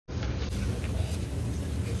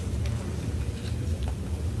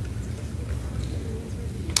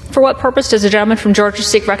For what purpose does the gentleman from Georgia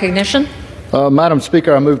seek recognition? Madam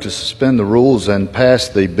Speaker, I move to suspend the rules and pass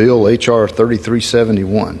the bill H.R.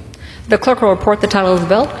 3371. The clerk will report the title of the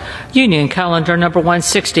bill. Union Calendar Number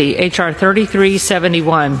 160, H.R.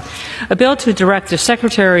 3371, a bill to direct the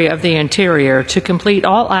Secretary of the Interior to complete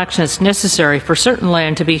all actions necessary for certain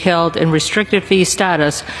land to be held in restricted fee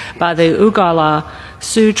status by the Oglala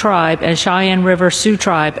Sioux Tribe and Cheyenne River Sioux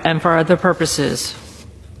Tribe and for other purposes.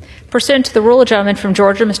 Pursuant to the rule, a gentleman from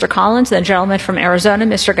Georgia, Mr. Collins, and a gentleman from Arizona,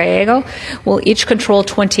 Mr. Gallego, will each control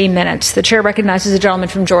 20 minutes. The chair recognizes the gentleman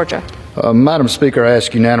from Georgia. Madam Speaker, I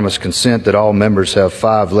ask unanimous consent that all members have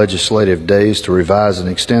 5 legislative days to revise and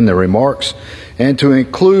extend their remarks and to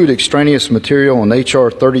include extraneous material on H.R.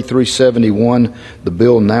 3371, the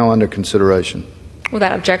bill now under consideration.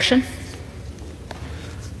 Without objection.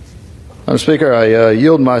 Madam Speaker, I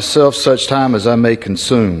yield myself such time as I may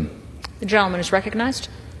consume. The gentleman is recognized.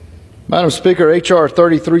 Madam Speaker, H.R.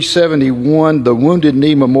 3371, the Wounded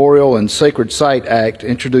Knee Memorial and Sacred Site Act,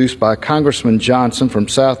 introduced by Congressman Johnson from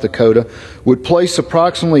South Dakota, would place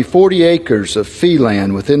approximately 40 acres of fee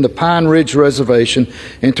land within the Pine Ridge Reservation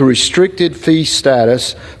into restricted fee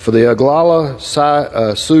status for the Oglala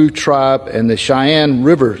Sioux Tribe and the Cheyenne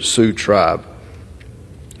River Sioux Tribe.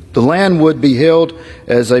 The land would be held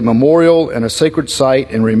as a memorial and a sacred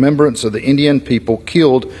site in remembrance of the Indian people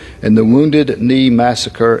killed in the Wounded Knee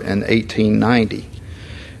Massacre in 1890.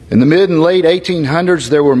 In the mid and late 1800s,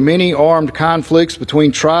 there were many armed conflicts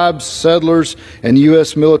between tribes, settlers, and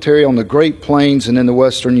U.S. military on the Great Plains and in the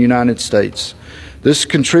western United States. This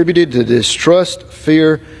contributed to distrust,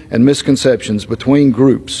 fear, and misconceptions between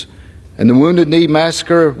groups, and the Wounded Knee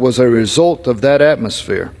Massacre was a result of that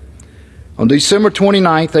atmosphere. On December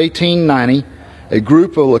 29, 1890, a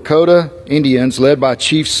group of Lakota Indians led by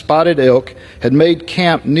Chief Spotted Elk had made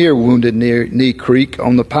camp near Wounded Knee Creek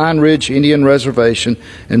on the Pine Ridge Indian Reservation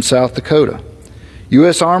in South Dakota.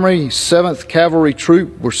 U.S. Army 7th Cavalry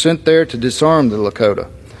Troop were sent there to disarm the Lakota.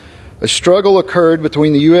 A struggle occurred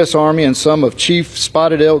between the U.S. Army and some of Chief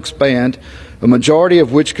Spotted Elk's band, a majority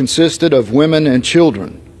of which consisted of women and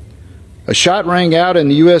children. A shot rang out and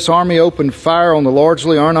the U.S. Army opened fire on the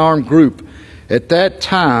largely unarmed group. At that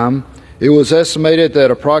time, it was estimated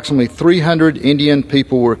that approximately 300 Indian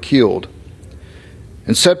people were killed.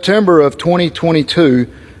 In September of 2022,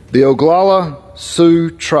 the Oglala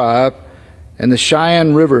Sioux Tribe and the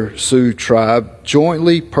Cheyenne River Sioux Tribe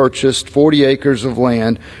jointly purchased 40 acres of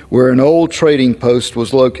land where an old trading post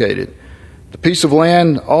was located. The piece of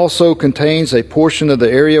land also contains a portion of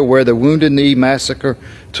the area where the Wounded Knee Massacre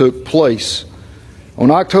took place. On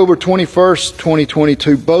October 21,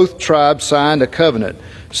 2022, both tribes signed a covenant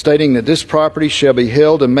stating that this property shall be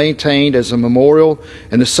held and maintained as a memorial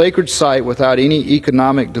and a sacred site without any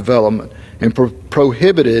economic development and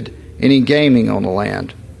prohibited any gaming on the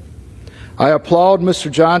land. I applaud Mr.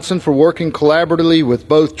 Johnson for working collaboratively with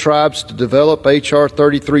both tribes to develop H.R.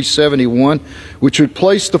 3371, which would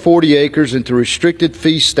place the 40 acres into restricted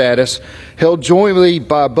fee status held jointly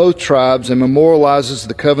by both tribes and memorializes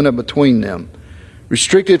the covenant between them.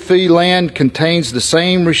 Restricted fee land contains the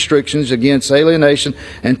same restrictions against alienation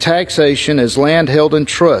and taxation as land held in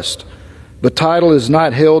trust. The title is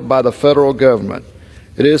not held by the federal government.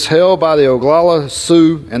 It is held by the Oglala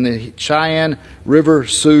Sioux and the Cheyenne River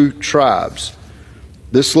Sioux tribes.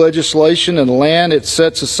 This legislation and the land it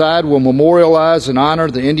sets aside will memorialize and honor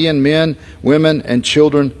the Indian men, women, and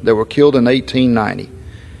children that were killed in 1890.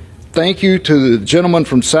 Thank you to the gentleman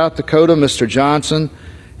from South Dakota, Mr. Johnson,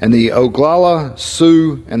 and the Oglala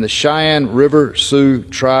Sioux and the Cheyenne River Sioux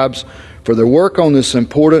tribes for their work on this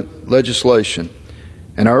important legislation.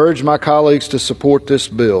 And I urge my colleagues to support this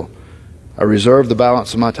bill. I reserve the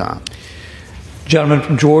balance of my time. Gentleman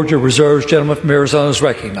from Georgia reserves. Gentleman from Arizona is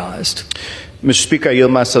recognized. Mr. Speaker, I yield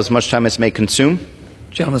myself as much time as may consume.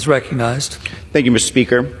 Gentleman is recognized. Thank you, Mr.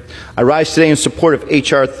 Speaker. I rise today in support of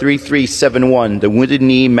H.R. 3371, the Wounded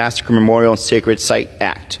Knee Massacre Memorial and Sacred Site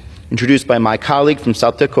Act, introduced by my colleague from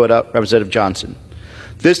South Dakota, Representative Johnson.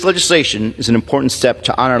 This legislation is an important step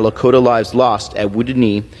to honor Lakota lives lost at Wounded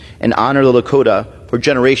Knee and honor the Lakota for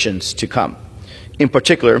generations to come. In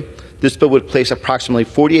particular, this bill would place approximately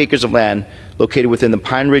 40 acres of land located within the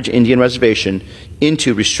Pine Ridge Indian Reservation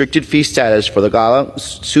into restricted fee status for the Oglala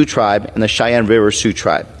Sioux Tribe and the Cheyenne River Sioux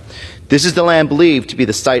Tribe. This is the land believed to be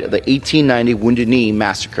the site of the 1890 Wounded Knee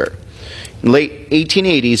Massacre. In the late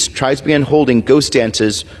 1880s, tribes began holding ghost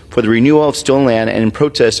dances for the renewal of stolen land and in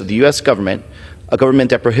protest of the U.S. government, a government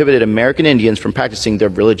that prohibited American Indians from practicing their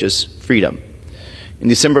religious freedom. In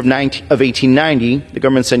December of 1890, the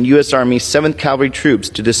government sent U.S. Army 7th Cavalry troops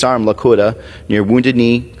to disarm Lakota near Wounded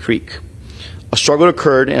Knee Creek. A struggle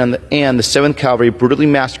occurred, and the 7th Cavalry brutally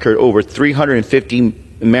massacred over 350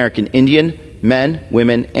 American Indian men,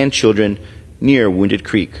 women, and children near Wounded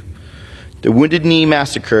Creek. The Wounded Knee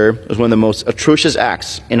Massacre was one of the most atrocious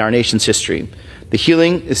acts in our nation's history. The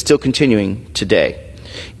healing is still continuing today.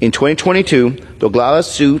 In 2022, the Oglala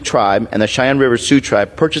Sioux Tribe and the Cheyenne River Sioux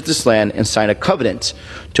Tribe purchased this land and signed a covenant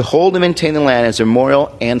to hold and maintain the land as a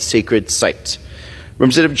memorial and sacred site.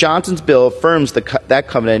 Representative Johnson's bill affirms that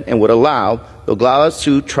covenant and would allow the Oglala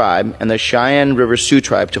Sioux Tribe and the Cheyenne River Sioux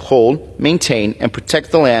Tribe to hold, maintain, and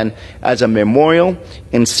protect the land as a memorial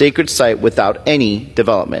and sacred site without any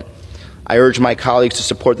development. I urge my colleagues to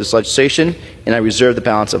support this legislation, and I reserve the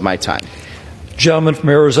balance of my time. Gentleman from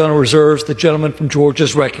Arizona reserves. The gentleman from Georgia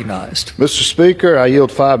is recognized. Mr. Speaker, I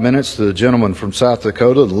yield 5 minutes to the gentleman from South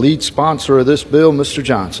Dakota, the lead sponsor of this bill, Mr.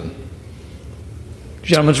 Johnson.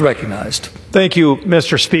 Gentleman is recognized. Thank you,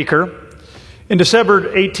 Mr. Speaker. In December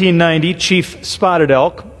 1890, Chief Spotted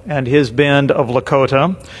Elk and his band of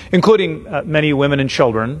Lakota, including many women and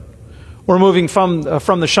children, were moving from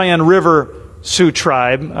the Cheyenne River Sioux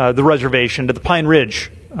Tribe, the reservation, to the Pine Ridge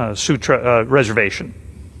Sioux Reservation.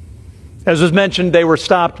 As was mentioned, they were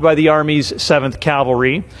stopped by the Army's 7th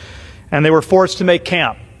Cavalry, and they were forced to make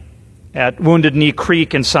camp at Wounded Knee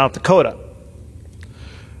Creek in South Dakota.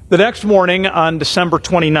 The next morning, on December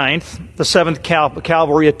 29th, the 7th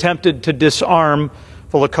Cavalry attempted to disarm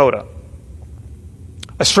the Lakota.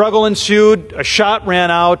 A struggle ensued, a shot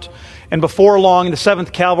ran out, and before long, the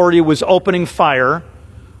 7th Cavalry was opening fire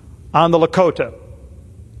on the Lakota.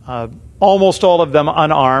 Almost all of them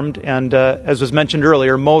unarmed, and as was mentioned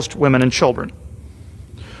earlier, most women and children.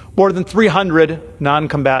 More than 300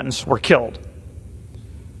 non-combatants were killed.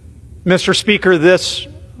 Mr. Speaker, this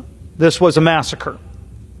was a massacre.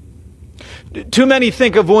 Too many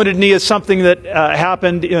think of Wounded Knee as something that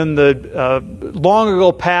happened in the long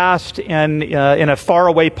ago past and in a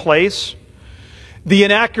faraway place. The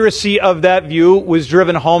inaccuracy of that view was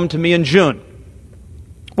driven home to me in June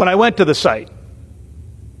when I went to the site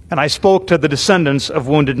and I spoke to the descendants of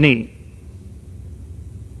Wounded Knee.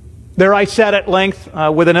 There I sat at length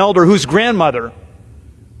with an elder whose grandmother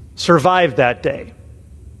survived that day.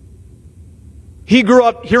 He grew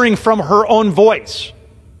up hearing from her own voice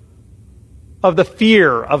of the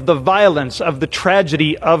fear, of the violence, of the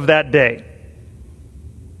tragedy of that day.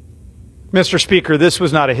 Mr. Speaker, this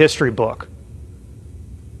was not a history book.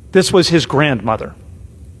 This was his grandmother.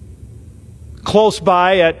 Close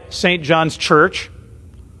by at St. John's Church,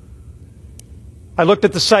 I looked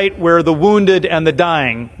at the site where the wounded and the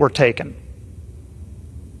dying were taken.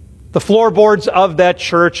 The floorboards of that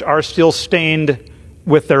church are still stained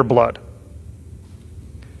with their blood.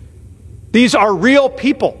 These are real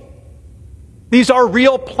people. These are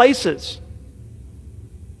real places.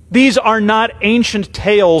 These are not ancient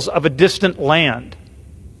tales of a distant land.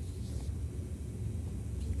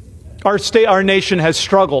 Our nation has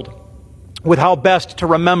struggled with how best to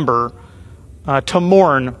remember, to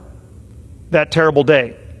mourn that terrible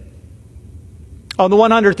day. On the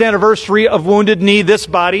 100th anniversary of Wounded Knee, this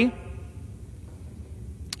body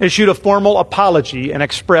issued a formal apology and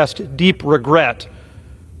expressed deep regret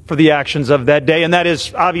for the actions of that day, and that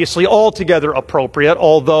is obviously altogether appropriate,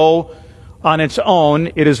 although on its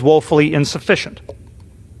own it is woefully insufficient.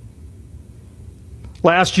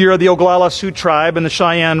 Last year, the Oglala Sioux Tribe and the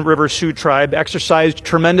Cheyenne River Sioux Tribe exercised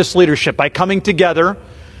tremendous leadership by coming together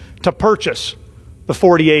to purchase the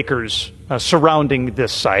 40 acres surrounding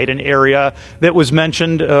this site, an area that was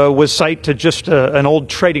mentioned was site to just an old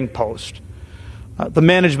trading post. The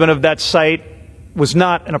management of that site was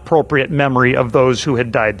not an appropriate memory of those who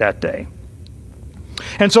had died that day.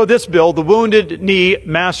 And so this bill, the Wounded Knee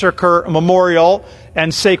Massacre Memorial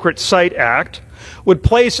and Sacred Site Act, would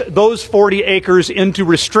place those 40 acres into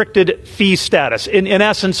restricted fee status, in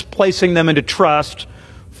essence placing them into trust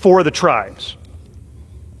for the tribes.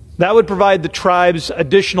 That would provide the tribes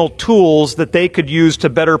additional tools that they could use to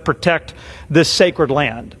better protect this sacred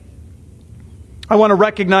land. I want to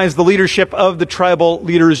recognize the leadership of the tribal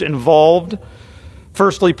leaders involved.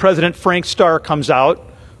 Firstly, President Frank Starr comes out,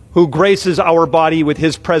 who graces our body with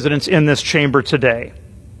his presence in this chamber today.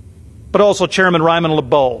 But also Chairman Ryman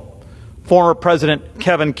LeBeau, former President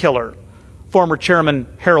Kevin Killer, former Chairman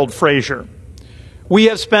Harold Frazier. We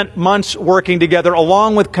have spent months working together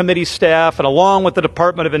along with committee staff and along with the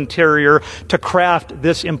Department of Interior to craft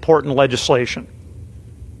this important legislation.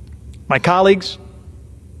 My colleagues,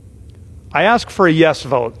 I ask for a yes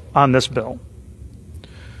vote on this bill.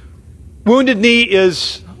 Wounded Knee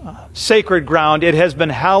is sacred ground. It has been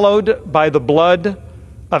hallowed by the blood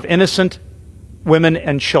of innocent women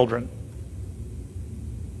and children.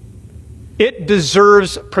 It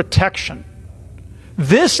deserves protection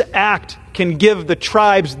This act can give the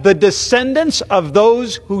tribes, the descendants of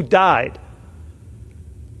those who died,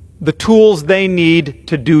 the tools they need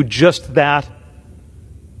to do just that,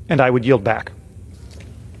 and I would yield back.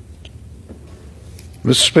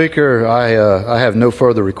 Mr. Speaker, I have no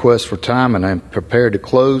further requests for time, and I'm prepared to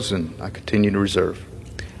close, and I continue to reserve.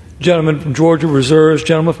 Gentleman from Georgia reserves.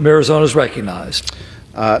 Gentleman from Arizona is recognized.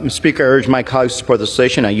 Mr. Speaker, I urge my colleagues to support the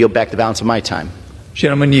legislation. I yield back the balance of my time.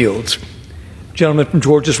 Gentleman yields. Gentleman from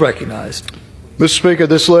Georgia is recognized. Mr. Speaker,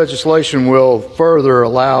 this legislation will further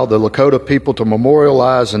allow the Lakota people to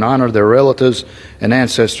memorialize and honor their relatives and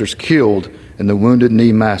ancestors killed in the Wounded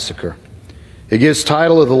Knee Massacre. It gives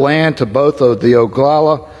title of the land to both of the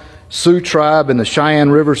Oglala Sioux Tribe and the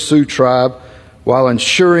Cheyenne River Sioux Tribe, while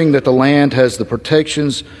ensuring that the land has the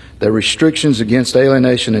protections that restrictions against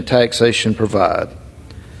alienation and taxation provide.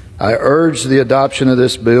 I urge the adoption of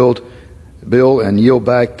this bill and yield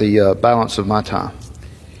back the balance of my time.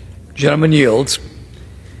 Gentleman yields.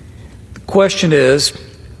 The question is,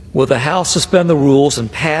 will the House suspend the rules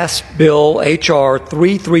and pass Bill H.R.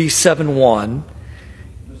 3371?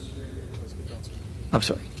 I'm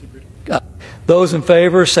sorry. Those in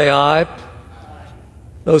favor say aye.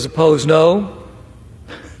 Those opposed, no.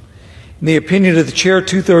 In the opinion of the chair,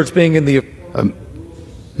 two-thirds being in the...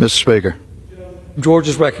 Mr. Speaker. George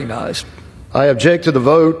is recognized. I object to the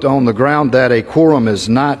vote on the ground that a quorum is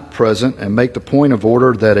not present and make the point of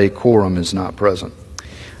order that a quorum is not present.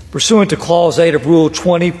 Pursuant to Clause 8 of Rule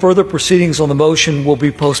 20, further proceedings on the motion will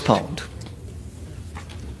be postponed.